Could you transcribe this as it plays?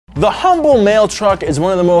The humble mail truck is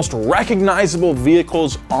one of the most recognizable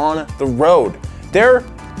vehicles on the road. They're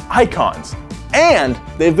icons, and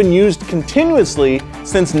they've been used continuously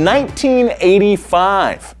since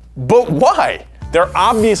 1985. But why? They're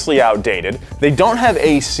obviously outdated, they don't have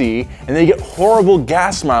AC, and they get horrible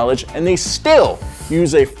gas mileage, and they still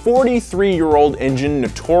use a 43-year-old engine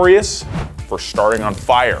notorious for starting on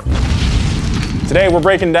fire. Today we're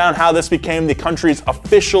breaking down how this became the country's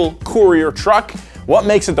official courier truck, what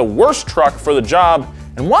makes it the worst truck for the job,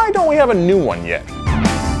 and why don't we have a new one yet?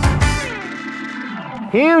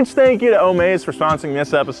 Huge thank you to Omaze for sponsoring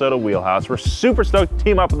this episode of Wheelhouse. We're super stoked to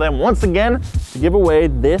team up with them once again to give away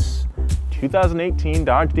this 2018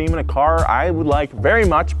 Dodge Demon, a car I would like very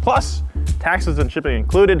much, plus taxes and shipping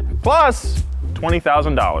included, plus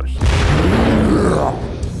 $20,000. Yeah.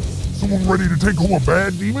 Someone ready to take home a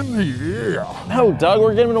bad demon? Yeah. No, Doug,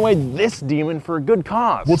 we're giving away this demon for a good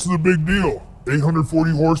cause. What's the big deal?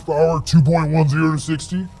 840 horsepower, 2.10 to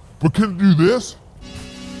 60, but can it do this?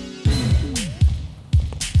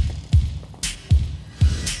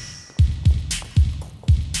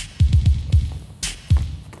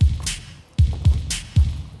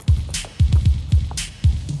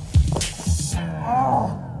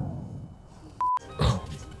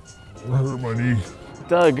 I hurt my knee.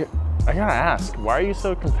 Doug, I gotta ask, why are you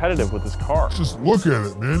so competitive with this car? Just look at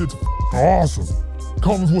it, man. It's awesome.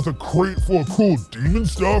 Comes with a crate full of cool demon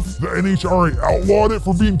stuff. The NHRA outlawed it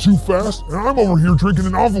for being too fast, and I'm over here drinking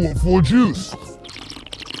an envelope full of juice.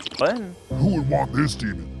 What? Who would want this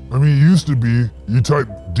demon? I mean, it used to be, you type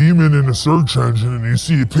demon in a search engine and you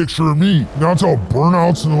see a picture of me. Now it's all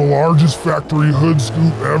burnouts in the largest factory hood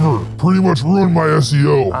scoop ever. Pretty much ruined my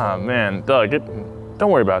SEO. Ah, man, Doug, don't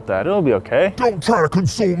worry about that. It'll be okay. Don't try to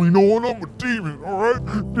console me knowing I'm a demon, all right?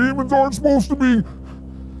 Demons aren't supposed to be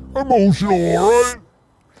emotional, all right?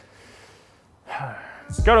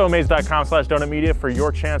 Go to omaze.com/donutmedia for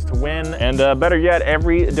your chance to win. And better yet,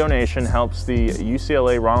 every donation helps the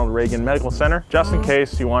UCLA Ronald Reagan Medical Center, just in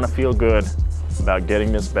case you want to feel good about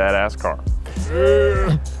getting this badass car.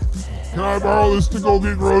 Yeah. Can I borrow this to go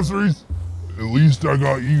get groceries? At least I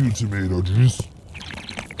got you tomato juice.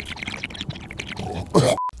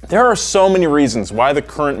 There are so many reasons why the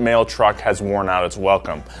current mail truck has worn out its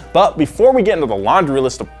welcome. But before we get into the laundry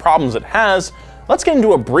list of problems it has, let's get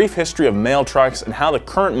into a brief history of mail trucks and how the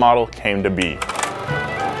current model came to be.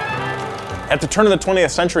 At the turn of the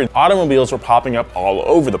 20th century, automobiles were popping up all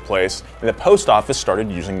over the place, and the post office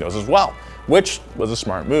started using those as well, which was a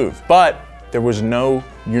smart move. But there was no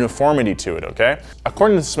uniformity to it, okay?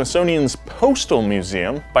 According to the Smithsonian's Postal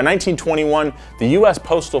Museum, by 1921, the US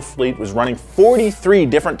postal fleet was running 43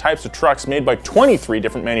 different types of trucks made by 23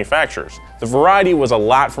 different manufacturers. The variety was a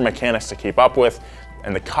lot for mechanics to keep up with,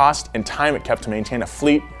 and the cost and time it kept to maintain a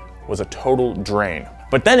fleet was a total drain.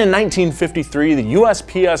 But then in 1953, the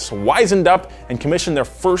USPS wisened up and commissioned their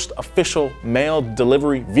first official mail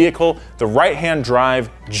delivery vehicle, the right-hand drive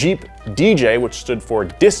Jeep DJ, which stood for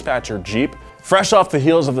Dispatcher Jeep. Fresh off the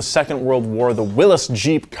heels of the Second World War, the Willis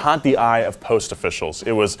Jeep caught the eye of post officials.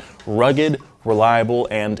 It was rugged, reliable,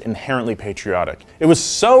 and inherently patriotic. It was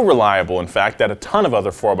so reliable, in fact, that a ton of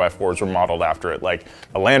other 4x4s were modeled after it, like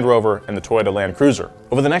a Land Rover and the Toyota Land Cruiser.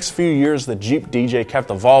 Over the next few years, the Jeep DJ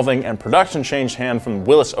kept evolving, and production changed hand from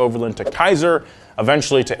Willis Overland to Kaiser,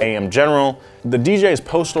 eventually to AM General. The DJ's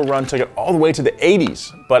postal run took it all the way to the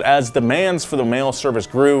 80s, but as demands for the mail service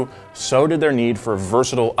grew, so did their need for a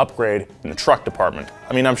versatile upgrade in the truck department.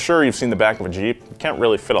 I mean, I'm sure you've seen the back of a Jeep. You can't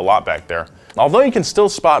really fit a lot back there. Although you can still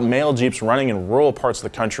spot mail Jeeps running in rural parts of the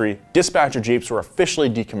country, dispatcher Jeeps were officially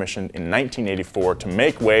decommissioned in 1984 to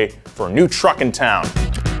make way for a new truck in town.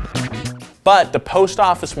 But the post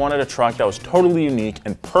office wanted a truck that was totally unique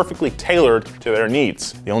and perfectly tailored to their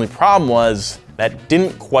needs. The only problem was that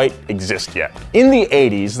didn't quite exist yet. In the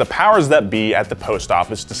 80s, the powers that be at the post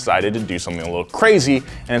office decided to do something a little crazy,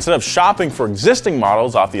 and instead of shopping for existing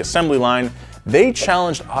models off the assembly line, they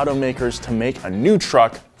challenged automakers to make a new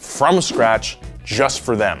truck from scratch just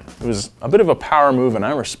for them. It was a bit of a power move, and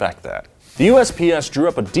I respect that. The USPS drew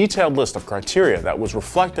up a detailed list of criteria that was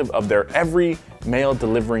reflective of their every mail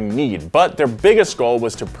delivering need, but their biggest goal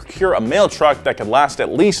was to procure a mail truck that could last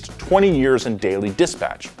at least 20 years in daily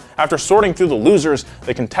dispatch. After sorting through the losers,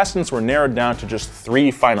 the contestants were narrowed down to just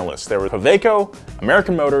 3 finalists. There were Iveco,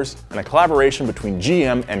 American Motors, and a collaboration between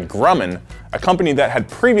GM and Grumman, a company that had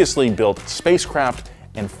previously built spacecraft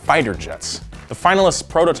and fighter jets. The finalists'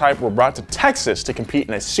 prototype were brought to Texas to compete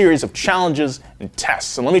in a series of challenges and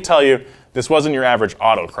tests. And let me tell you, this wasn't your average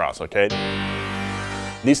autocross, okay?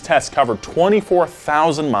 These tests covered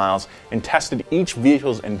 24,000 miles and tested each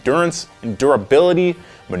vehicle's endurance and durability,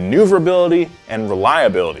 maneuverability, and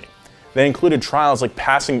reliability. They included trials like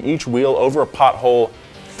passing each wheel over a pothole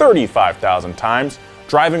 35,000 times,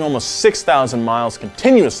 driving almost 6,000 miles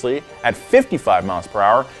continuously at 55 miles per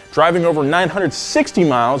hour, driving over 960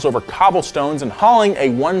 miles over cobblestones, and hauling a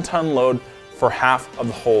 1-ton load for half of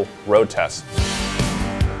the whole road test.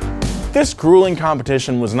 This grueling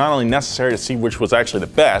competition was not only necessary to see which was actually the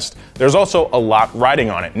best, there's also a lot riding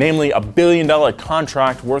on it, namely a $1 billion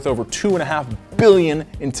contract worth over $2.5 billion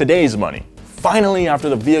in today's money. Finally, after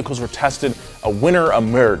the vehicles were tested, a winner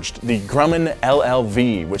emerged, the Grumman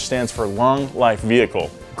LLV, which stands for Long Life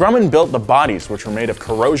Vehicle. Grumman built the bodies, which were made of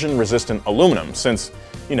corrosion-resistant aluminum, since,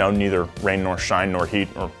 neither rain nor shine nor heat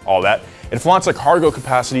or all that. It flaunts a cargo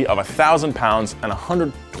capacity of 1,000 pounds and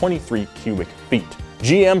 123 cubic feet.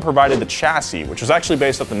 GM provided the chassis, which was actually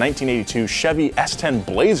based off the 1982 Chevy S10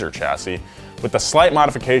 Blazer chassis, with the slight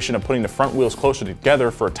modification of putting the front wheels closer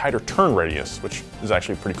together for a tighter turn radius, which is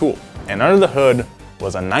actually pretty cool. And under the hood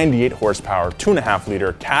was a 98 horsepower, 2.5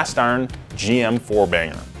 liter cast iron GM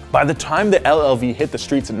 4-banger. By the time the LLV hit the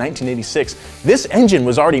streets in 1986, this engine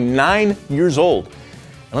was already 9 years old.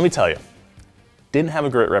 And let me tell you, didn't have a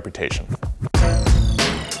great reputation.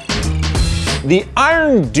 The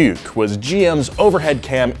Iron Duke was GM's overhead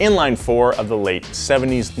cam inline-4 of the late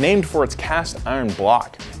 70s, named for its cast iron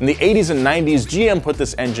block. In the 80s and 90s, GM put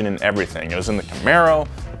this engine in everything. It was in the Camaro,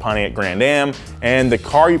 the Pontiac Grand Am, and the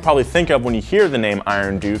car you probably think of when you hear the name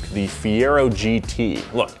Iron Duke, the Fiero GT.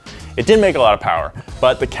 Look, it didn't make a lot of power,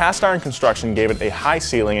 but the cast iron construction gave it a high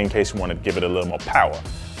ceiling in case you wanted to give it a little more power,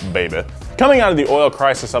 baby. Coming out of the oil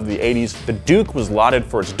crisis of the 80s, the Duke was lauded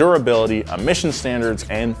for its durability, emission standards,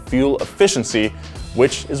 and fuel efficiency,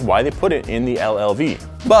 which is why they put it in the LLV.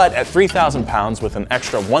 But at 3,000 pounds with an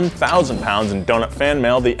extra 1,000 pounds in donut fan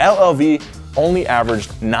mail, the LLV only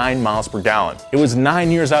averaged 9 miles per gallon. It was 9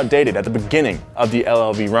 years outdated at the beginning of the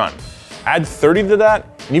LLV run. Add 30 to that,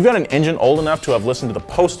 and you've got an engine old enough to have listened to the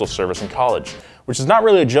Postal Service in college, which is not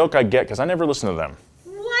really a joke I get because I never listened to them.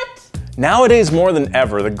 Nowadays, more than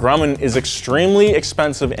ever, the Grumman is extremely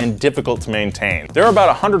expensive and difficult to maintain. There are about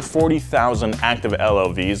 140,000 active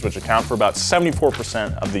LLVs, which account for about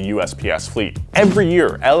 74% of the USPS fleet. Every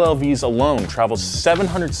year, LLVs alone travel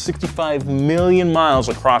 765 million miles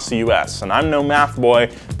across the US, and I'm no math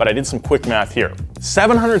boy, but I did some quick math here.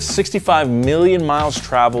 765 million miles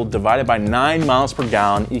traveled divided by 9 miles per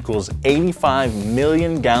gallon equals 85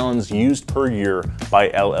 million gallons used per year by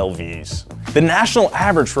LLVs. The national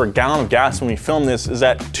average for a gallon of gas when we film this is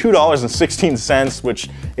at $2.16, which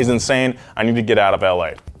is insane. I need to get out of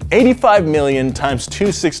LA. 85 million times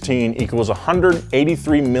 216 equals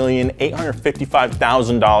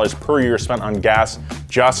 $183,855,000 per year spent on gas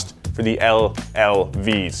just for the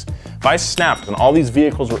LLVs. If I snapped and all these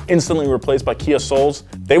vehicles were instantly replaced by Kia Souls,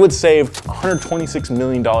 they would save $126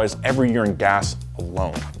 million every year in gas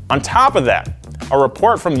alone. On top of that, a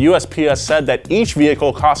report from the USPS said that each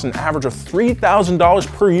vehicle costs an average of $3,000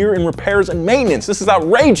 per year in repairs and maintenance. This is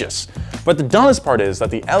outrageous. But the dumbest part is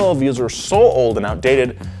that the LLVs are so old and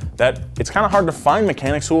outdated that it's kind of hard to find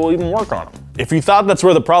mechanics who will even work on them. If you thought that's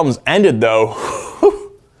where the problems ended though,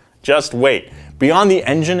 just wait. Beyond the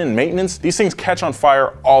engine and maintenance, these things catch on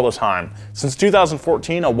fire all the time. Since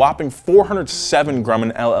 2014, a whopping 407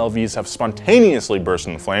 Grumman LLVs have spontaneously burst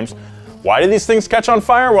into flames. Why do these things catch on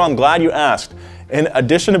fire? Well, I'm glad you asked. In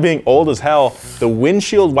addition to being old as hell, the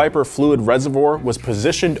windshield wiper fluid reservoir was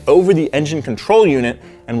positioned over the engine control unit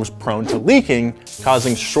and was prone to leaking,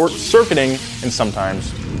 causing short-circuiting and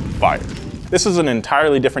sometimes fire. This is an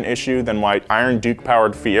entirely different issue than why Iron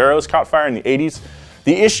Duke-powered Fieros caught fire in the 80s.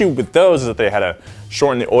 The issue with those is that they had to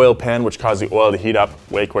shorten the oil pan, which caused the oil to heat up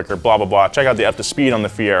way quicker, blah, blah, blah. Check out the up to speed on the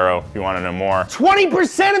Fiero if you want to know more.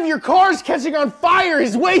 20% of your cars catching on fire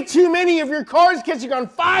is way too many of your cars catching on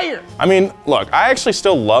fire. I mean, look, I actually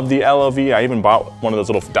still love the LLV. I even bought one of those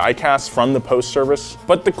little die casts from the Post Service.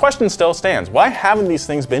 But the question still stands, why haven't these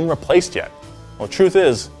things been replaced yet? Well, the truth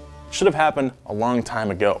is, it should have happened a long time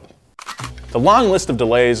ago. The long list of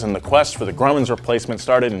delays and the quest for the Grumman's replacement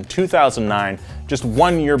started in 2009, just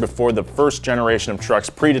 1 year before the first generation of truck's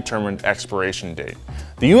predetermined expiration date.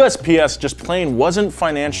 The USPS just plain wasn't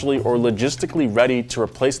financially or logistically ready to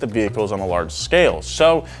replace the vehicles on a large scale,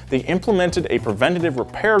 so they implemented a preventative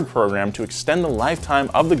repair program to extend the lifetime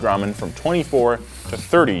of the Grumman from 24 to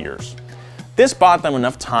 30 years. This bought them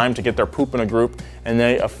enough time to get their poop in a group, and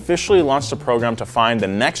they officially launched a program to find the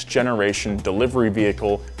next generation delivery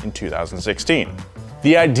vehicle in 2016.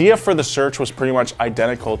 The idea for the search was pretty much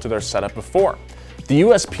identical to their setup before. The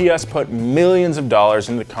USPS put millions of dollars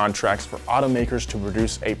into contracts for automakers to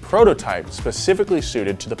produce a prototype specifically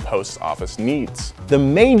suited to the post office needs. The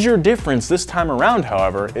major difference this time around,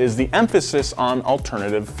 however, is the emphasis on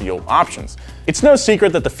alternative fuel options. It's no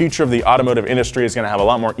secret that the future of the automotive industry is going to have a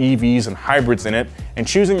lot more EVs and hybrids in it, and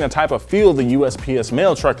choosing the type of fuel the USPS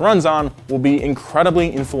mail truck runs on will be incredibly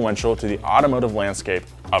influential to the automotive landscape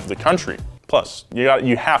of the country. Plus,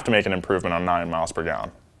 you have to make an improvement on 9 miles per gallon.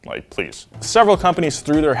 Like, please. Several companies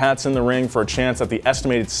threw their hats in the ring for a chance at the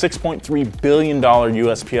estimated $6.3 billion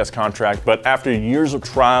USPS contract, but after years of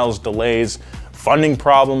trials, delays, funding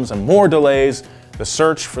problems, and more delays, the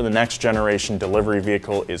search for the next generation delivery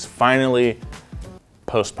vehicle is finally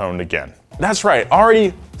postponed again. That's right,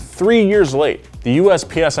 already 3 years late. The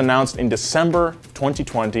USPS announced in December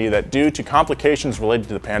 2020 that due to complications related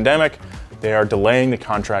to the pandemic, they are delaying the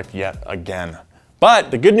contract yet again. But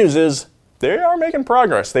the good news is, they are making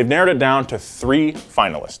progress. They've narrowed it down to 3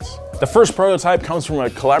 finalists. The first prototype comes from a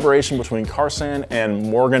collaboration between Carson and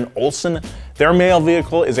Morgan Olson. Their mail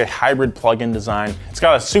vehicle is a hybrid plug-in design. It's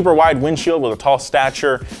got a super wide windshield with a tall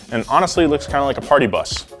stature, and honestly looks kind of like a party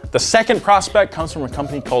bus. The second prospect comes from a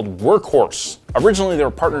company called Workhorse. Originally, they were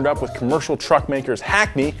partnered up with commercial truck makers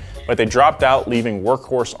Hackney, but they dropped out, leaving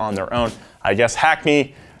Workhorse on their own. I guess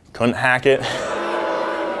Hackney couldn't hack it.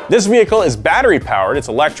 This vehicle is battery powered, it's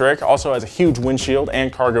electric, also has a huge windshield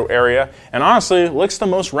and cargo area, and honestly looks the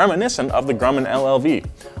most reminiscent of the Grumman LLV.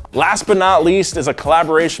 Last but not least is a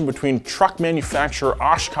collaboration between truck manufacturer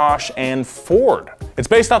Oshkosh and Ford. It's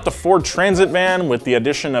based off the Ford Transit van with the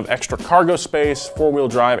addition of extra cargo space, 4-wheel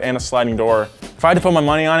drive, and a sliding door. If I had to put my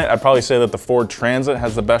money on it, I'd probably say that the Ford Transit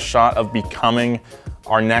has the best shot of becoming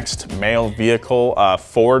our next mail vehicle.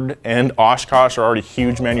 Ford and Oshkosh are already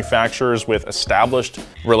huge manufacturers with established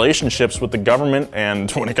relationships with the government, and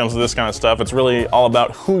when it comes to this kind of stuff, it's really all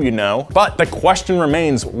about who you know. But the question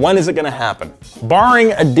remains, when is it going to happen?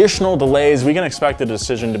 Barring additional delays, we can expect a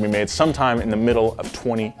decision to be made sometime in the middle of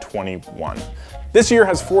 2021. This year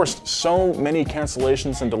has forced so many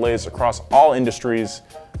cancellations and delays across all industries,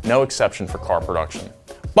 no exception for car production.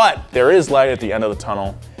 But there is light at the end of the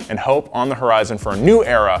tunnel and hope on the horizon for a new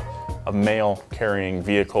era of mail-carrying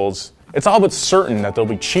vehicles. It's all but certain that they'll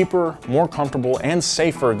be cheaper, more comfortable, and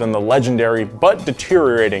safer than the legendary but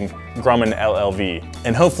deteriorating Grumman LLV.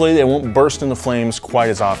 And hopefully they won't burst into flames quite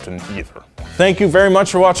as often either. Thank you very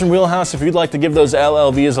much for watching Wheelhouse. If you'd like to give those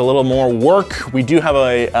LLVs a little more work, we do have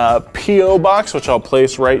a P.O. box, which I'll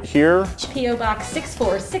place right here. P.O. Box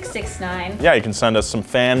 64669. Yeah, you can send us some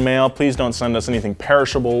fan mail. Please don't send us anything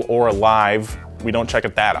perishable or alive. We don't check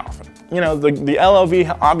it that often. You know, the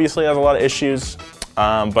LLV obviously has a lot of issues,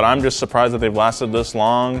 but I'm just surprised that they've lasted this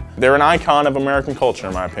long. They're an icon of American culture,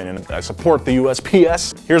 in my opinion. I support the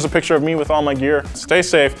USPS. Here's a picture of me with all my gear. Stay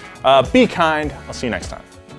safe, be kind. I'll see you next time.